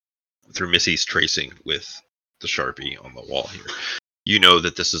tracing with the Sharpie on the wall here. You know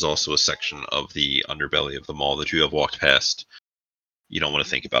that this is also a section of the underbelly of the mall that you have walked past. You don't want to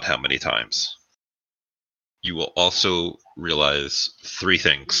think about how many times. You will also realize 3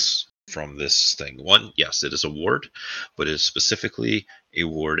 things from this thing. 1, yes, it is a ward, but it is specifically a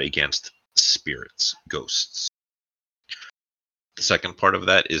ward against spirits, ghosts. The second part of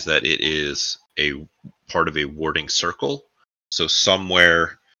that is that it is a part of a warding circle. So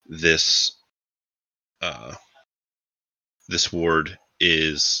somewhere this ward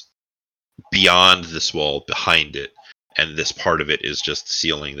is beyond this wall, behind it, and this part of it is just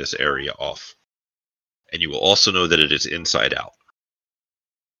sealing this area off. And you will also know that it is inside out.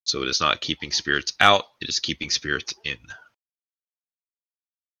 So it is not keeping spirits out, it is keeping spirits in.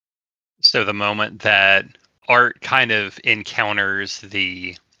 So the moment that Art kind of encounters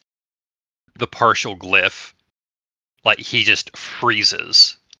the partial glyph, like he just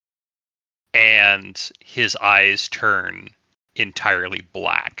freezes, and his eyes turn entirely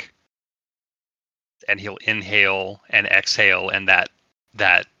black, and he'll inhale and exhale, and that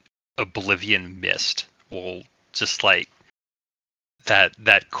oblivion mist will just like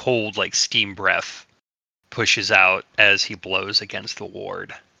that cold like steam breath pushes out as he blows against the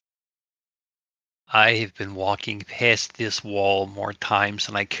ward. I have been walking past this wall more times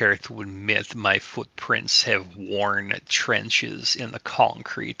than I care to admit. My footprints have worn trenches in the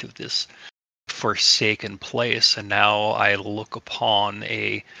concrete of this forsaken place, and now I look upon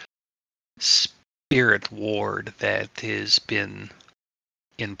a spirit ward that has been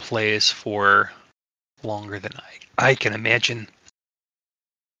in place for longer than I can imagine.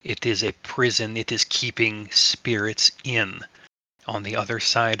 It is a prison. It is keeping spirits in. On the other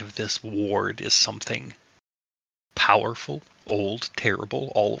side of this ward is something powerful, old,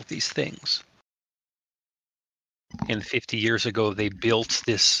 terrible, all of these things. And 50 years ago, they built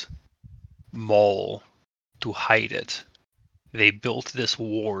this mall to hide it. They built this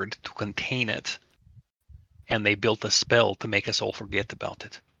ward to contain it. And they built a spell to make us all forget about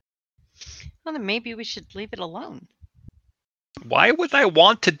it. Well, then maybe we should leave it alone. Why would I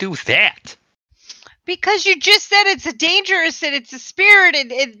want to do that? Because you just said it's a dangerous and it's a spirit,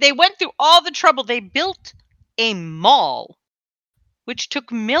 and they went through all the trouble. They built a mall, which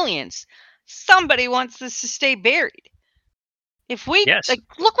took millions. Somebody wants this to stay buried. If we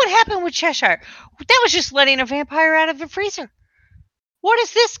look what happened with Cheshire. That was just letting a vampire out of the freezer. What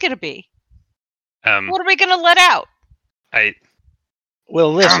is this going to be? What are we going to let out?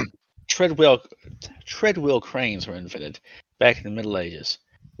 Well, listen. Treadwheel cranes were invented back in the Middle Ages.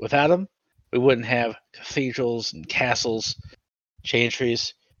 Without them, we wouldn't have cathedrals and castles,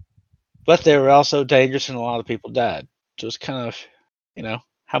 chantries. But they were also dangerous, and a lot of people died. So it's kind of,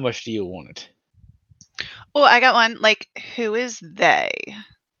 how much do you want it? Oh, I got one. Like, who is they?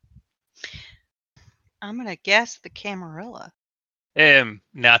 I'm gonna guess the Camarilla.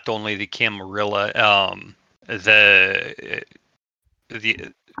 Not only the Camarilla, the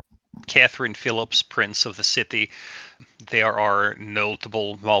Catherine Phillips, Prince of the City. There are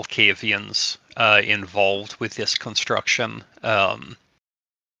notable Malkavians involved with this construction.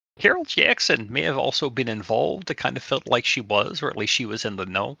 Carol Jackson may have also been involved. It kind of felt like she was, or at least she was in the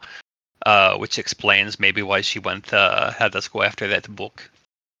know, which explains maybe why she had us go after that book.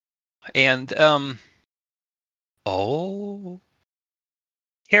 And,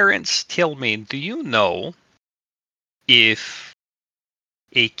 Terrence, tell me, do you know if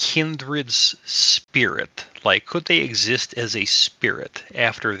a kindred's spirit, like, could they exist as a spirit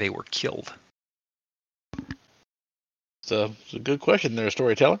after they were killed? It's a good question there,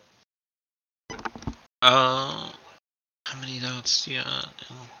 storyteller. How many dots? Yeah.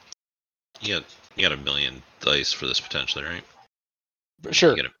 You got a million dice for this potentially, right?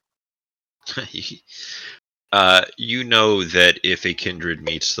 Sure. You know that if a kindred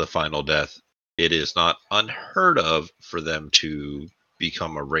meets the final death, it is not unheard of for them to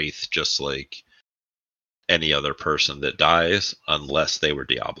become a wraith just like any other person that dies, unless they were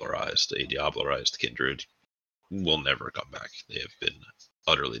diablerized. A diablerized kindred will never come back. They have been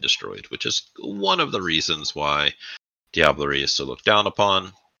utterly destroyed, which is one of the reasons why diablerie is so looked down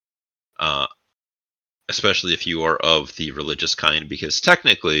upon, especially if you are of the religious kind, because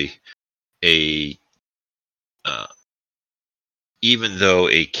technically even though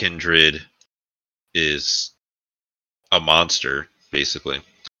a kindred is a monster, basically,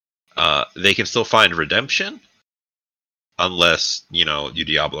 they can still find redemption unless, you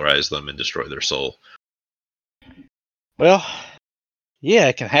diablerize them and destroy their soul. Well, yeah,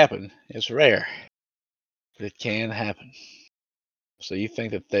 it can happen. It's rare, but it can happen. So you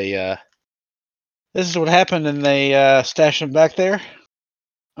think that this is what happened, and they stashed them back there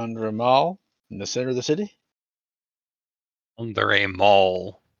under a mall in the center of the city? Under a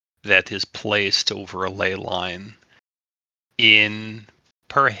mall that is placed over a ley line in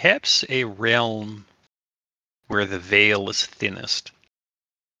perhaps a realm where the veil is thinnest.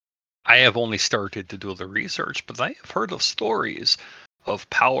 I have only started to do the research, but I have heard of stories of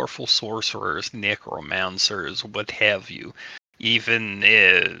powerful sorcerers, necromancers, what have you, even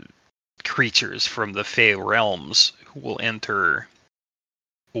creatures from the Fey realms who will enter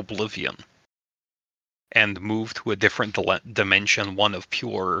oblivion and move to a different dimension, one of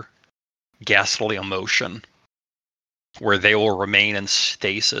pure ghastly emotion, where they will remain in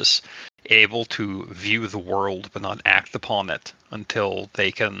stasis, able to view the world but not act upon it until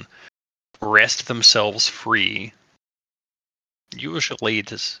they can wrest themselves free. Usually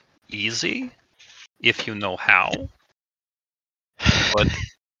it is easy, if you know how. But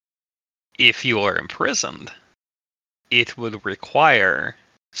if you are imprisoned, it would require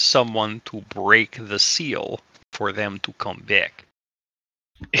someone to break the seal for them to come back.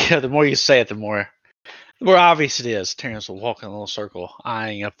 Yeah, the more you say it, the more obvious it is. Terrence will walk in a little circle,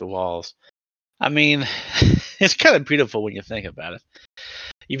 eyeing up the walls. I mean, it's kind of beautiful when you think about it.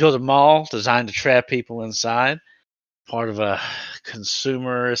 You build a mall designed to trap people inside, part of a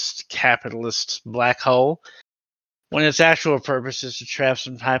consumerist, capitalist black hole, when its actual purpose is to trap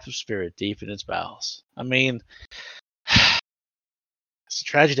some type of spirit deep in its bowels. I mean, it's a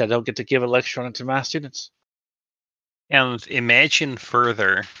tragedy I don't get to give a lecture on it to my students. And imagine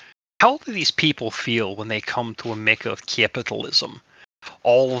further, how do these people feel when they come to a mecca of capitalism?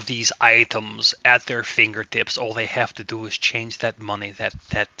 All of these items at their fingertips, all they have to do is change that money, the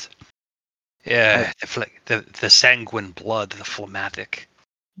sanguine blood, the phlegmatic.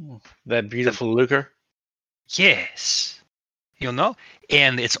 That beautiful lucre. Yes. You know?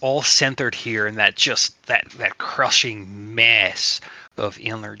 And it's all centered here in that crushing mass of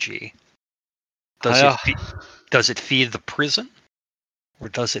energy. Does it feed the prison? Or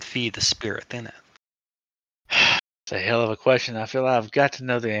does it feed the spirit in it? It's a hell of a question I feel I've got to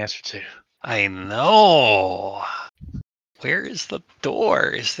know the answer to. I know. Where is the door?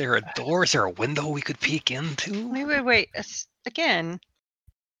 Is there a door? Is there a window we could peek into? Wait. Again,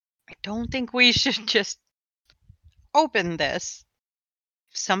 I don't think we should just open this.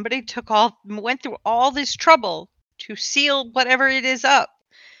 If somebody went through all this trouble to seal whatever it is up,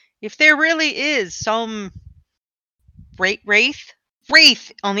 if there really is some wraith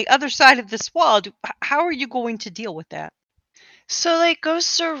on the other side of this wall, how are you going to deal with that? So, like,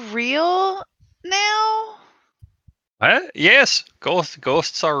 ghosts are real now? Yes,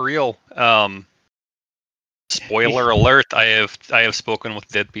 ghosts are real. Spoiler alert: I have spoken with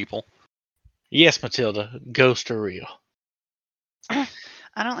dead people. Yes, Matilda, ghosts are real. I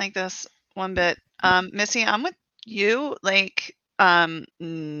don't like this one bit. Missy, I'm with you. Like,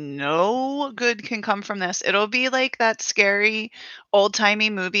 no good can come from this. It'll be like that scary old-timey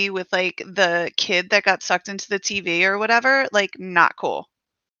movie with like the kid that got sucked into the TV or whatever. Like, not cool.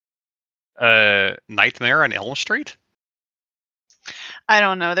 Nightmare on Elm Street? I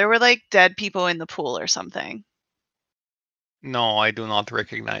don't know. There were like dead people in the pool or something. No, I do not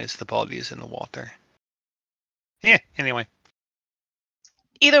recognize the bodies in the water. Yeah, anyway.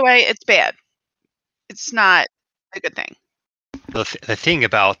 Either way, it's bad. It's not a good thing. The thing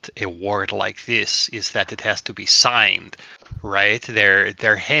about a ward like this is that it has to be signed, right?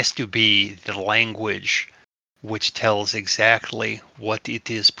 There has to be the language which tells exactly what it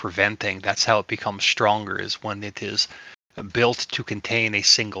is preventing. That's how it becomes stronger, is when it is built to contain a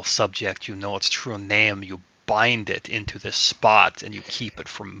single subject. You know its true name, you bind it into this spot, and you keep it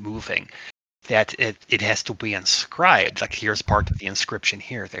from moving. That it has to be inscribed. Like, here's part of the inscription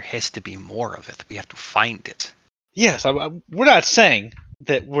here. There has to be more of it. We have to find it. Yes, we're not saying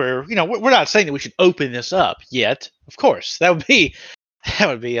that we're not saying that we should open this up yet. Of course, that'd be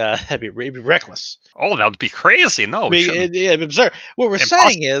reckless. Oh, that would be crazy. No, it'd absurd. What we're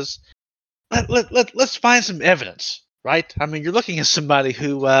saying is, let's find some evidence, right? I mean, you're looking at somebody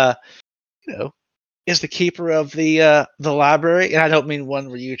who, is the keeper of the library, and I don't mean one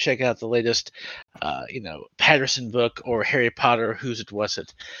where you check out the latest, Patterson book or Harry Potter. Whose it was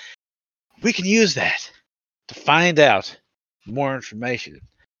it? We can use that to find out more information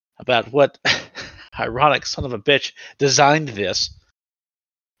about what ironic son of a bitch designed this.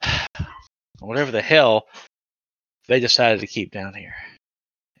 Whatever the hell they decided to keep down here.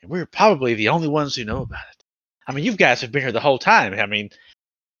 And we're probably the only ones who know about it. I mean, you guys have been here the whole time. I mean,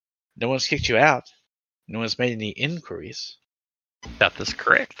 no one's kicked you out. No one's made any inquiries. That is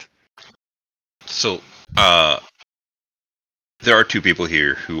correct. So, there are two people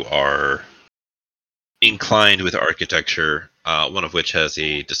here who are inclined with architecture, one of which has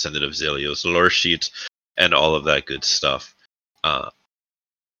a descendant of Zelio's lore sheet and all of that good stuff.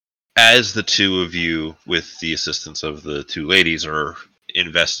 As the two of you, with the assistance of the two ladies, are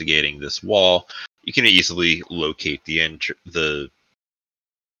investigating this wall, you can easily locate the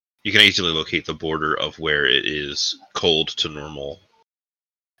border of where it is cold to normal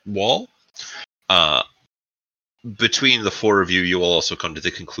wall. Between the four of you, you will also come to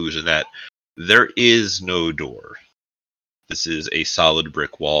the conclusion that there is no door. This is a solid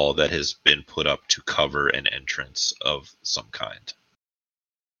brick wall that has been put up to cover an entrance of some kind,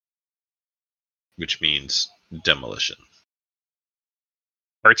 which means demolition.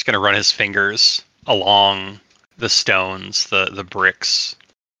 Art's going to run his fingers along the stones, the bricks,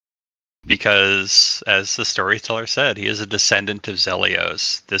 Because, as the storyteller said, he is a descendant of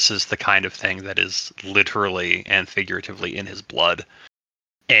Zelios. This is the kind of thing that is literally and figuratively in his blood.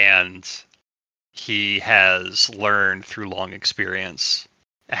 And he has learned through long experience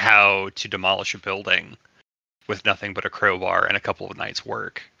how to demolish a building with nothing but a crowbar and a couple of nights'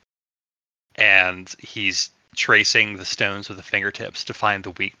 work. And he's tracing the stones with the fingertips to find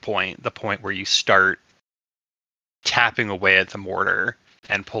the weak point, the point where you start tapping away at the mortar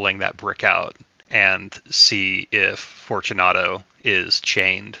and pulling that brick out and see if Fortunato is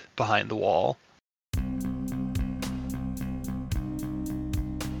chained behind the wall.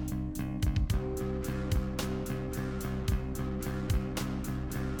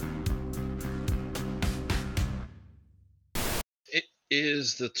 It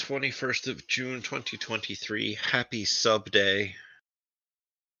is the 21st of June, 2023. Happy sub day.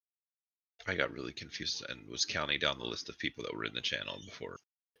 I got really confused and was counting down the list of people that were in the channel before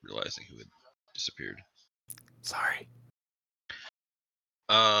realizing who had disappeared. Sorry.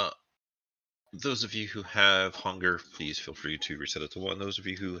 Those of you who have hunger, please feel free to reset it to 1. Those of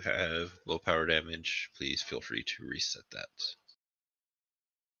you who have low power damage, please feel free to reset that.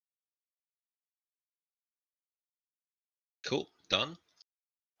 Cool. Done?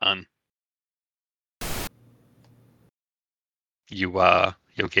 Done. You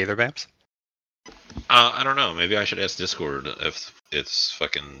okay there, Babs? I don't know. Maybe I should ask Discord if it's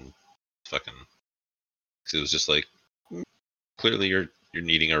fucking. Cause it was just like, clearly you're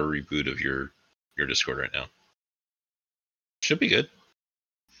needing a reboot of your Discord right now. Should be good.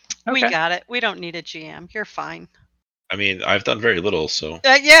 We Okay. got it. We don't need a GM. You're fine. I mean, I've done very little, so.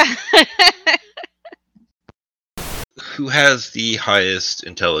 Yeah. Who has the highest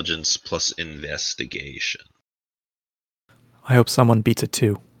intelligence plus investigation? I hope someone beats a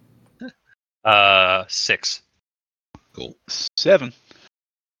 2. 6. Cool. 7.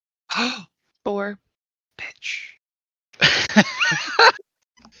 4. Bitch.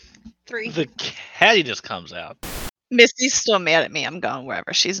 3. The caddy just comes out. Missy's still mad at me. I'm going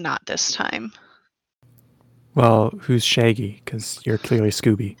wherever she's not this time. Well, who's Shaggy? Because you're clearly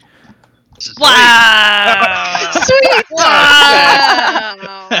Scooby. Wow. Sweet.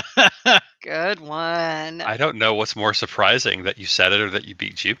 Wow. Good one. I don't know what's more surprising, that you said it or that you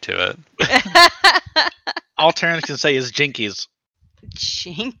beat Jupe to it. All Terrence can say is Jinkies.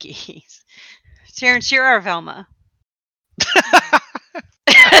 Jinkies. Terrence, you're our Velma.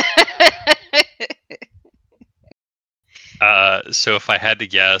 So if I had to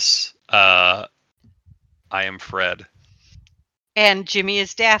guess, I am Fred. And Jimmy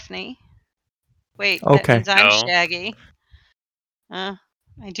is Daphne. Wait, that Okay. means I'm No. Shaggy. I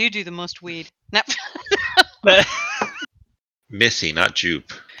do the most weed. No. Missy, not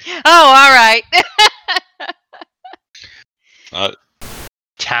Jupe. Oh, all right.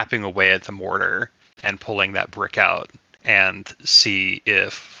 Tapping away at the mortar and pulling that brick out and see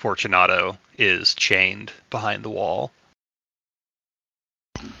if Fortunato is chained behind the wall.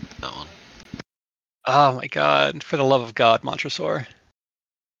 That one. Oh my god, for the love of God, Montresor.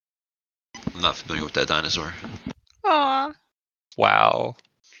 I'm not familiar with that dinosaur. Aw. Wow.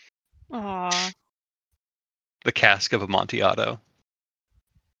 Aw. The cask of Amontillado.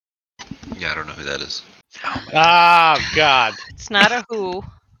 Yeah, I don't know who that is. Oh, God. It's not a who.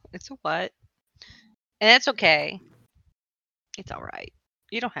 It's a what. And that's okay. It's all right.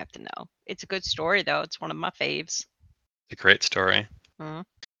 You don't have to know. It's a good story, though. It's one of my faves. A great story.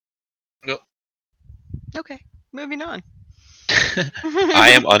 Nope. Okay, moving on.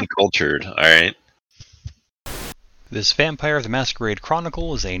 I am uncultured, alright? This Vampire the Masquerade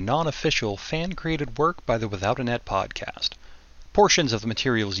Chronicle is a non-official, fan-created work by the Without a Net podcast. Portions of the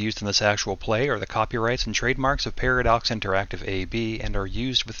materials used in this actual play are the copyrights and trademarks of Paradox Interactive AB and are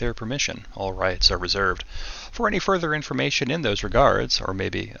used with their permission. All rights are reserved. For any further information in those regards, or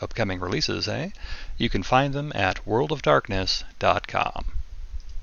maybe upcoming releases, you can find them at worldofdarkness.com.